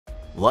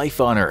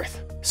Life on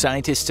Earth.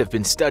 Scientists have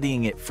been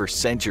studying it for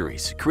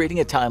centuries,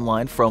 creating a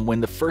timeline from when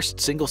the first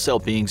single-cell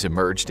beings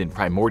emerged in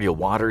primordial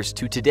waters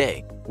to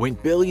today, when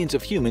billions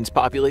of humans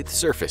populate the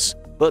surface.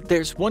 But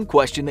there's one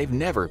question they've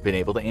never been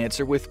able to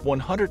answer with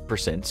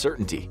 100%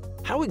 certainty.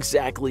 How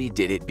exactly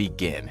did it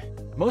begin?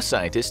 Most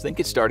scientists think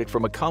it started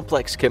from a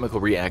complex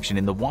chemical reaction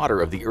in the water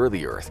of the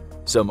early Earth.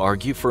 Some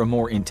argue for a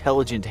more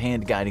intelligent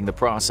hand guiding the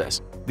process.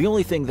 The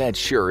only thing that's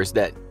sure is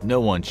that no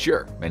one's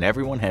sure, and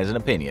everyone has an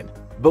opinion.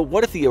 But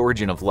what if the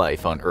origin of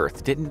life on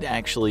Earth didn't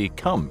actually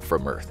come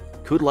from Earth?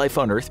 Could life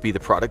on Earth be the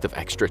product of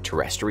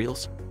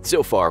extraterrestrials?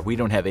 So far, we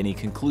don't have any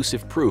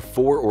conclusive proof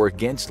for or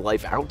against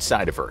life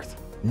outside of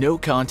Earth. No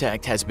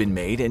contact has been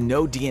made and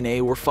no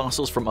DNA or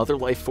fossils from other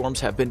life forms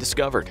have been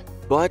discovered.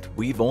 But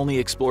we've only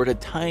explored a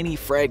tiny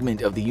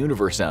fragment of the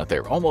universe out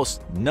there,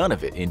 almost none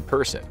of it in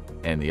person.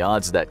 And the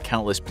odds that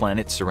countless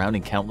planets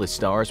surrounding countless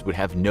stars would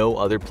have no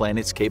other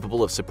planets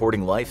capable of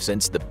supporting life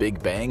since the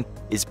Big Bang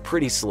is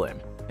pretty slim.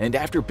 And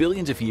after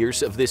billions of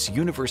years of this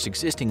universe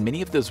existing,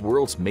 many of those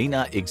worlds may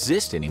not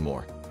exist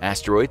anymore.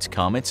 Asteroids,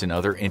 comets, and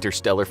other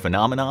interstellar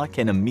phenomena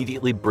can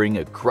immediately bring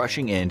a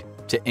crushing end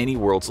to any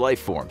world's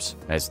life forms,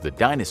 as the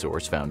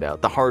dinosaurs found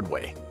out the hard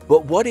way.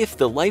 But what if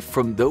the life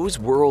from those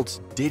worlds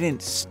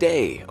didn't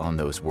stay on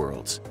those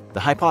worlds? The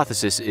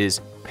hypothesis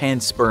is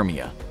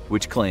panspermia,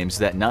 which claims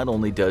that not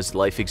only does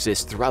life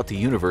exist throughout the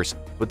universe,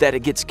 but that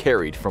it gets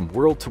carried from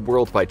world to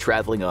world by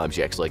traveling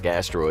objects like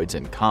asteroids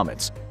and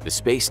comets, the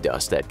space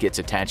dust that gets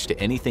attached to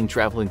anything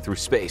traveling through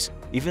space.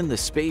 Even the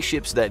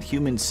spaceships that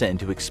humans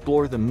send to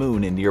explore the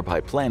moon and nearby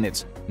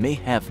planets may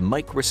have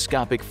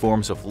microscopic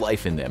forms of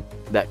life in them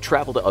that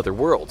travel to other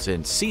worlds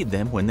and seed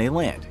them when they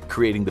land,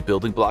 creating the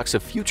building blocks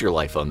of future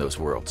life on those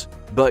worlds.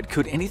 But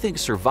could anything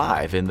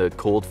survive in the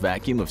cold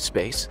vacuum of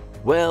space?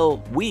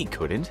 Well, we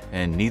couldn't,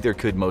 and neither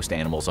could most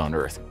animals on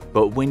Earth.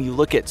 But when you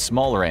look at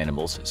smaller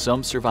animals,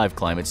 some survive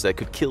climates that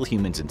could kill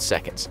humans in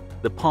seconds.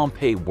 The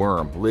Pompeii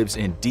worm lives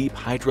in deep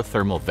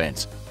hydrothermal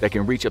vents that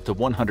can reach up to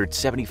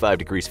 175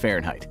 degrees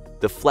Fahrenheit.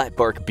 The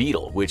flatbark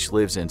beetle, which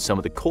lives in some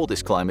of the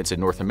coldest climates in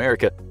North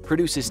America,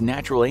 produces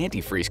natural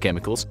antifreeze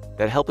chemicals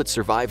that help it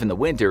survive in the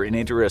winter and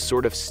enter a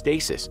sort of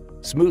stasis,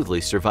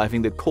 smoothly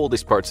surviving the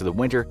coldest parts of the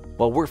winter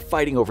while we're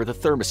fighting over the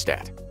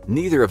thermostat.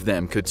 Neither of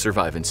them could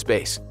survive in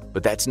space,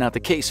 but that's not the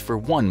case for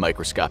one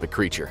microscopic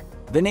creature.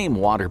 The name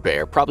water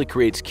bear probably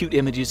creates cute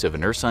images of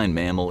an ursine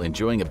mammal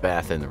enjoying a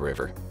bath in the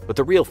river, but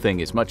the real thing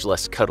is much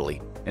less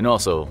cuddly and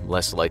also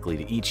less likely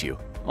to eat you.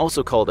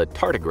 Also called a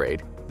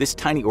tardigrade, this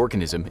tiny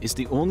organism is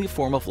the only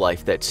form of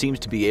life that seems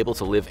to be able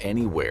to live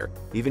anywhere,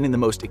 even in the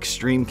most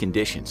extreme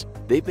conditions.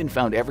 They've been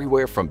found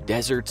everywhere from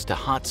deserts to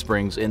hot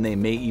springs, and they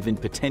may even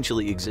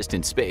potentially exist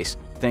in space,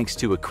 thanks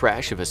to a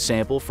crash of a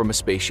sample from a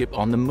spaceship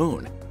on the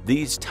moon.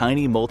 These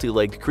tiny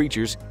multi-legged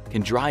creatures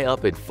can dry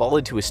up and fall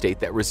into a state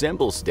that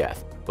resembles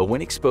death, but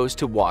when exposed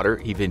to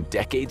water, even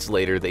decades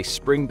later, they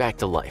spring back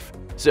to life.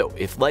 So,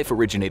 if life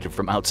originated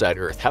from outside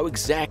Earth, how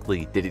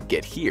exactly did it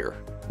get here?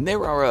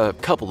 There are a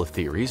couple of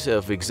theories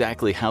of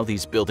exactly how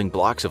these building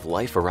blocks of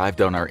life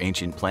arrived on our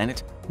ancient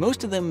planet,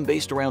 most of them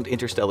based around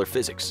interstellar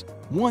physics.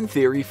 One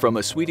theory from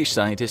a Swedish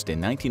scientist in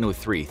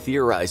 1903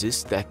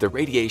 theorizes that the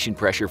radiation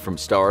pressure from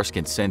stars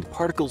can send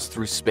particles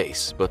through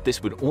space, but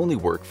this would only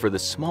work for the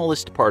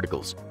smallest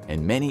particles,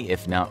 and many,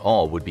 if not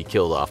all, would be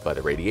killed off by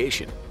the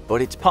radiation.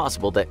 But it's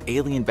possible that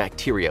alien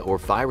bacteria or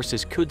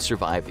viruses could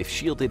survive if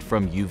shielded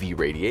from UV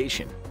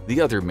radiation.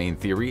 The other main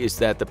theory is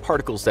that the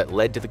particles that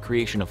led to the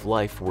creation of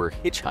life were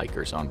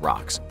hitchhikers on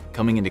rocks,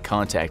 coming into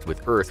contact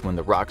with Earth when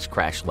the rocks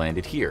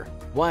crash-landed here.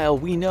 While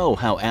we know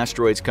how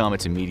asteroids,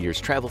 comets, and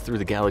meteors travel through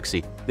the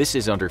galaxy, this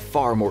is under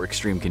far more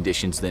extreme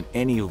conditions than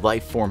any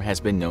life form has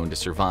been known to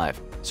survive,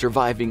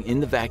 surviving in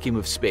the vacuum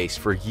of space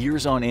for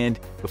years on end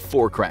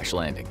before crash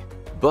landing.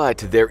 But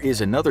there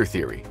is another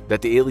theory,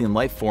 that the alien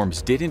life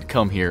forms didn't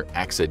come here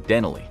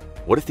accidentally.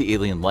 What if the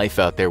alien life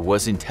out there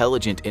was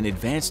intelligent and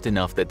advanced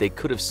enough that they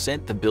could have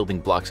sent the building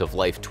blocks of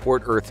life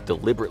toward Earth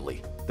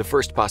deliberately? The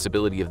first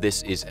possibility of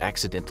this is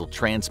accidental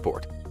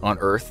transport. On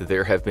Earth,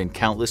 there have been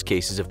countless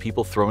cases of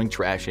people throwing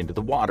trash into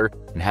the water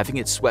and having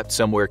it swept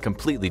somewhere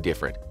completely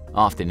different,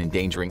 often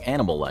endangering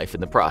animal life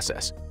in the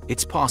process.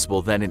 It's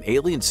possible that an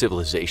alien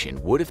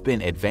civilization would have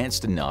been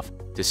advanced enough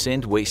to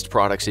send waste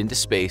products into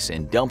space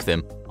and dump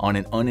them on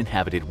an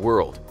uninhabited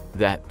world.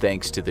 That,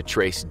 thanks to the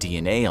trace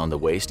DNA on the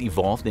waste,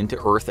 evolved into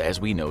Earth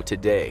as we know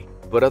today.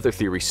 But other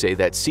theories say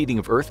that seeding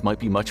of Earth might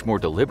be much more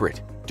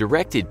deliberate.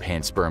 Directed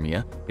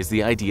panspermia is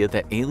the idea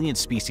that alien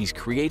species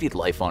created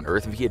life on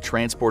Earth via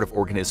transport of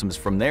organisms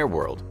from their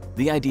world.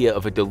 The idea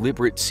of a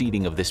deliberate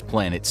seeding of this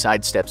planet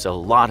sidesteps a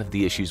lot of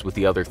the issues with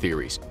the other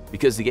theories,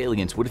 because the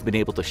aliens would have been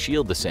able to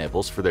shield the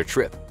samples for their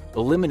trip,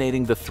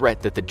 eliminating the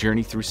threat that the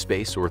journey through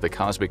space or the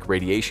cosmic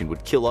radiation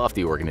would kill off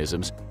the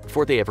organisms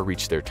before they ever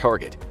reach their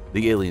target.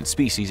 The alien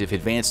species, if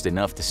advanced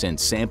enough to send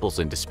samples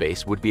into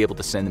space, would be able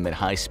to send them at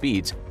high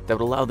speeds that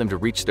would allow them to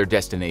reach their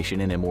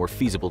destination in a more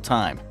feasible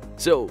time.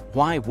 So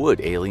why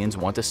would aliens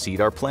want to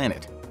seed our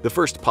planet? The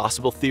first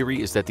possible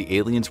theory is that the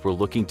aliens were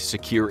looking to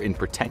secure and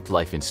protect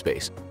life in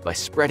space by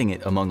spreading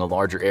it among a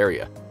larger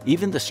area.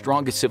 Even the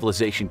strongest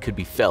civilization could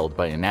be felled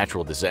by a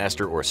natural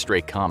disaster or a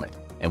stray comet.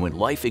 And when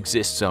life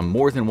exists on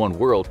more than one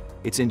world,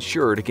 it's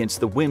insured against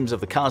the whims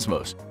of the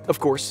cosmos. Of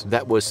course,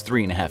 that was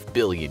 3.5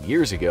 billion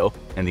years ago,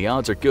 and the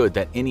odds are good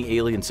that any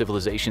alien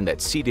civilization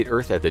that seeded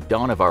Earth at the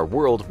dawn of our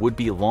world would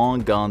be long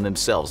gone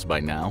themselves by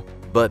now.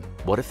 But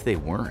what if they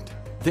weren't?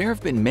 There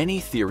have been many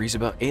theories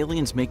about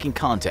aliens making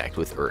contact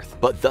with Earth,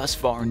 but thus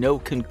far no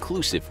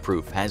conclusive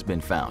proof has been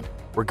found,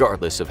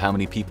 regardless of how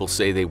many people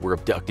say they were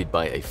abducted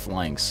by a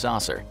flying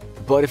saucer.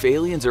 But if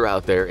aliens are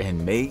out there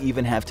and may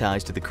even have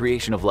ties to the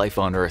creation of life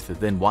on Earth,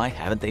 then why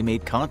haven't they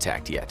made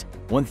contact yet?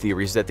 One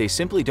theory is that they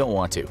simply don't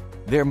want to.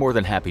 They're more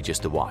than happy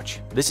just to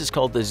watch. This is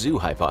called the zoo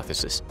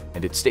hypothesis,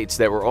 and it states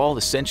that we're all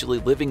essentially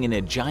living in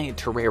a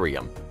giant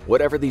terrarium.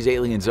 Whatever these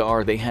aliens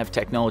are, they have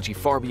technology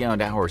far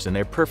beyond ours, and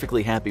they're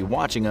perfectly happy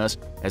watching us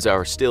as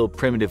our still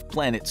primitive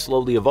planet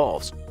slowly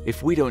evolves.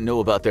 If we don't know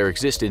about their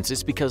existence,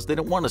 it's because they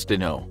don't want us to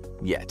know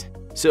yet.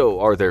 So,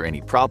 are there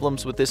any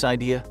problems with this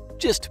idea?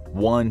 Just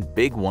one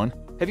big one.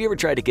 Have you ever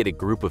tried to get a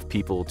group of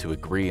people to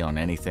agree on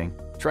anything?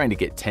 Trying to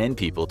get 10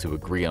 people to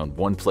agree on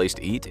one place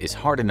to eat is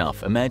hard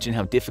enough. Imagine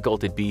how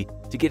difficult it'd be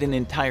to get an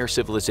entire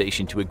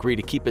civilization to agree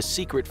to keep a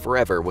secret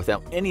forever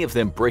without any of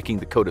them breaking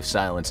the code of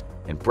silence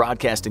and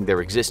broadcasting their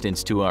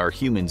existence to our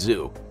human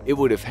zoo. It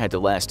would have had to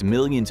last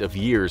millions of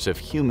years of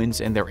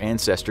humans and their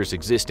ancestors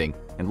existing,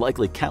 and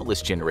likely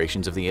countless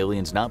generations of the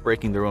aliens not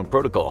breaking their own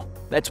protocol.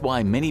 That's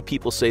why many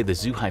people say the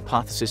zoo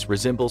hypothesis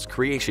resembles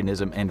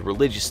creationism and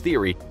religious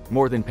theory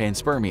more than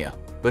panspermia.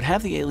 But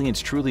have the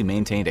aliens truly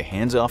maintained a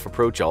hands-off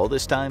approach all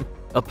this time?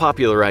 A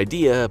popular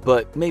idea,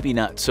 but maybe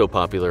not so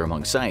popular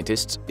among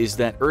scientists, is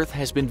that Earth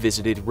has been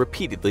visited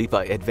repeatedly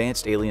by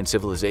advanced alien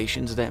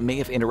civilizations that may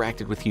have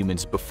interacted with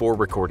humans before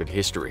recorded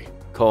history,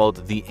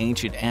 called the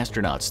ancient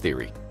astronauts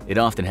theory. It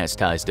often has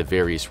ties to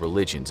various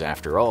religions.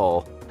 After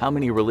all, how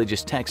many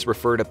religious texts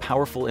refer to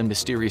powerful and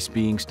mysterious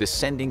beings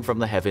descending from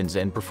the heavens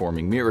and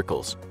performing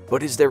miracles?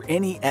 But is there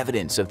any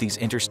evidence of these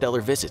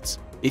interstellar visits?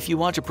 If you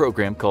watch a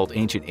program called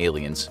Ancient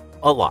Aliens,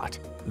 a lot.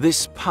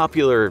 This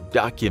popular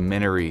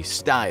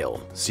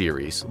documentary-style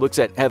series looks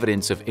at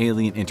evidence of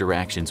alien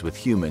interactions with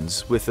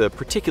humans with a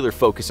particular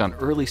focus on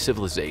early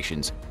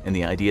civilizations and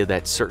the idea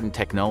that certain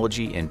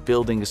technology and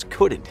buildings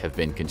couldn't have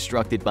been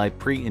constructed by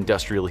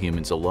pre-industrial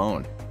humans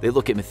alone. They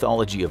look at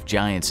mythology of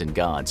giants and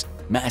gods,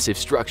 massive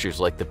structures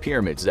like the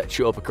pyramids that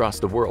show up across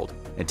the world,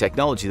 and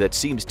technology that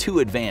seems too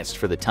advanced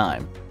for the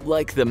time,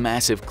 like the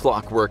massive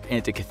clockwork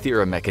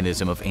Antikythera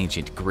mechanism of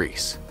ancient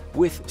Greece.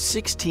 With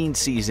 16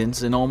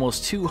 seasons and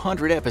almost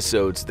 200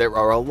 episodes, there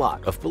are a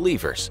lot of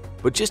believers,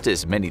 but just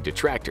as many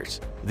detractors.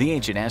 The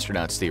ancient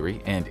astronauts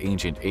theory, and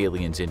ancient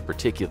aliens in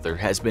particular,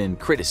 has been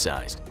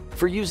criticized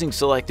for using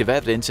selective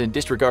evidence and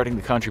disregarding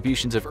the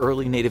contributions of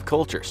early native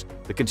cultures.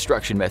 The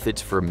construction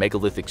methods for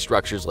megalithic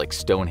structures like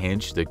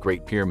Stonehenge, the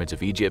Great Pyramids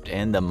of Egypt,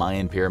 and the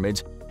Mayan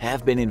pyramids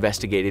have been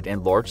investigated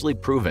and largely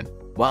proven.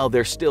 While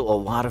there's still a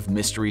lot of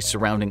mysteries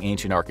surrounding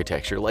ancient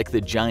architecture, like the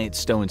giant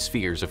stone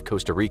spheres of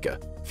Costa Rica,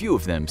 few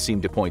of them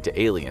seem to point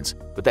to aliens,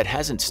 but that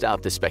hasn't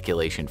stopped the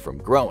speculation from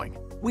growing.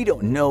 We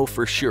don't know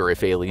for sure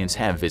if aliens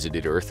have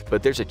visited Earth,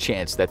 but there's a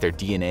chance that their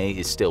DNA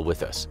is still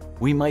with us.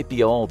 We might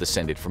be all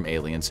descended from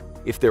aliens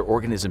if their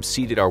organisms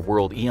seeded our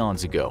world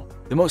eons ago.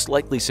 The most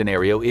likely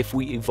scenario if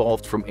we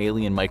evolved from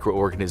alien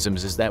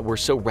microorganisms is that we're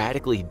so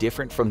radically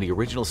different from the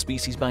original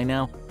species by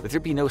now that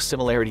there'd be no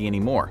similarity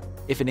anymore.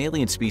 If an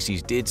alien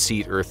species did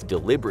seed Earth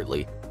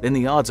deliberately, then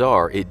the odds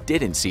are it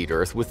didn't seed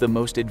Earth with the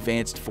most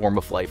advanced form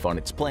of life on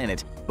its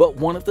planet, but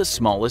one of the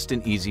smallest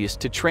and easiest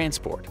to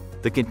transport.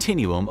 The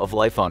continuum of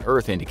life on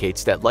Earth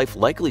indicates that life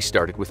likely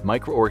started with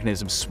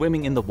microorganisms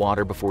swimming in the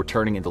water before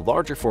turning into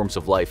larger forms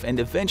of life and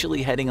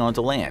eventually heading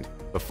onto land,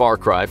 a far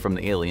cry from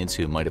the aliens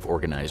who might have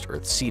organized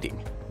Earth's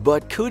seeding.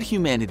 But could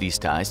humanity's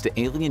ties to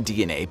alien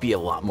DNA be a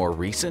lot more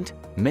recent?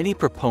 Many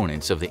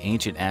proponents of the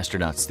ancient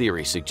astronauts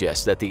theory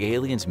suggest that the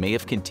aliens may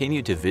have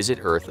continued to visit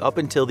Earth up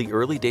until the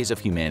early days of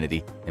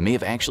humanity and may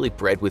have actually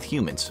bred with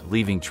humans,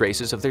 leaving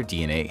traces of their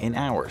DNA in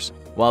ours.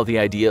 While the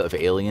idea of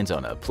aliens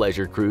on a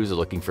pleasure cruise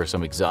looking for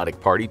some exotic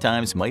party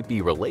times might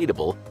be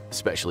relatable,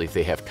 especially if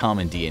they have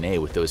common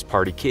DNA with those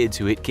party kids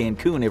who hit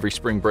Cancun every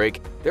spring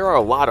break, there are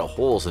a lot of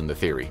holes in the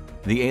theory.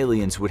 The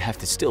aliens would have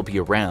to still be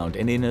around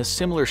and in a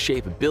similar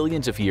shape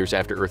billions of years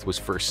after Earth was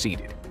first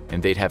seeded,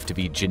 and they'd have to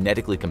be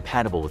genetically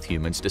compatible with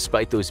humans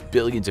despite those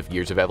billions of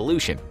years of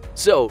evolution.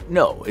 So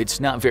no, it's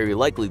not very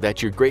likely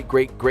that your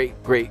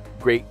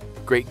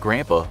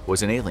great-great-great-great-great-great-grandpa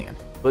was an alien.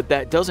 But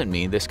that doesn't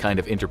mean this kind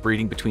of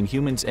interbreeding between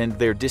humans and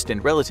their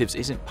distant relatives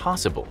isn't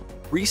possible.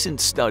 Recent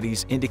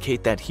studies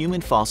indicate that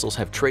human fossils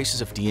have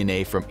traces of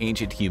DNA from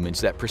ancient humans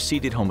that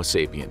preceded Homo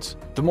sapiens.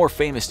 The more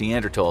famous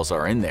Neanderthals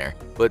are in there,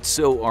 but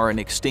so are an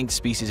extinct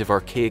species of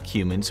archaic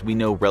humans we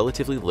know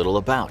relatively little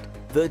about.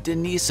 The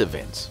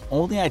Denisovans,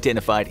 only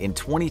identified in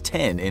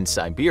 2010 in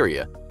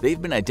Siberia,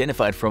 they've been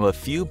identified from a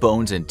few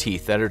bones and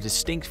teeth that are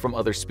distinct from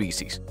other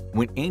species.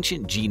 When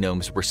ancient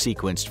genomes were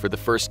sequenced for the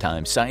first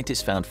time,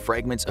 scientists found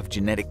fragments of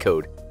genetic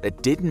code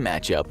that didn't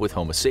match up with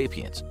Homo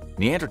sapiens.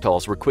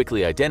 Neanderthals were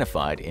quickly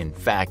identified. In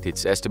fact,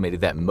 it's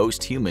estimated that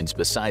most humans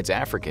besides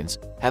Africans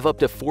have up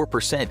to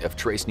 4% of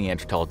trace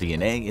Neanderthal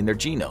DNA in their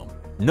genome.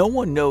 No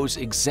one knows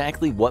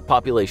exactly what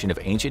population of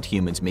ancient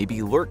humans may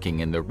be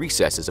lurking in the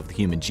recesses of the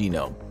human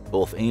genome,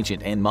 both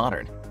ancient and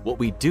modern. What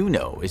we do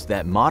know is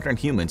that modern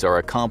humans are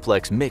a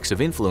complex mix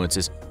of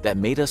influences that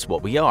made us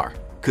what we are.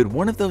 Could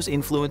one of those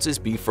influences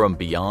be from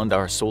beyond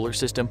our solar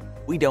system?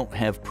 We don't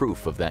have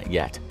proof of that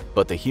yet.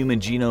 But the human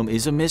genome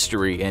is a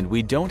mystery, and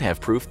we don't have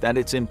proof that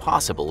it's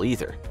impossible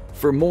either.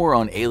 For more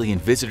on alien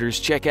visitors,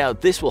 check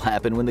out This Will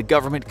Happen When the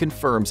Government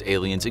Confirms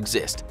Aliens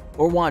Exist,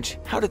 or watch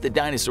How Did the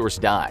Dinosaurs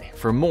Die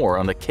for more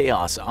on the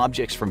chaos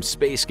objects from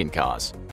space can cause.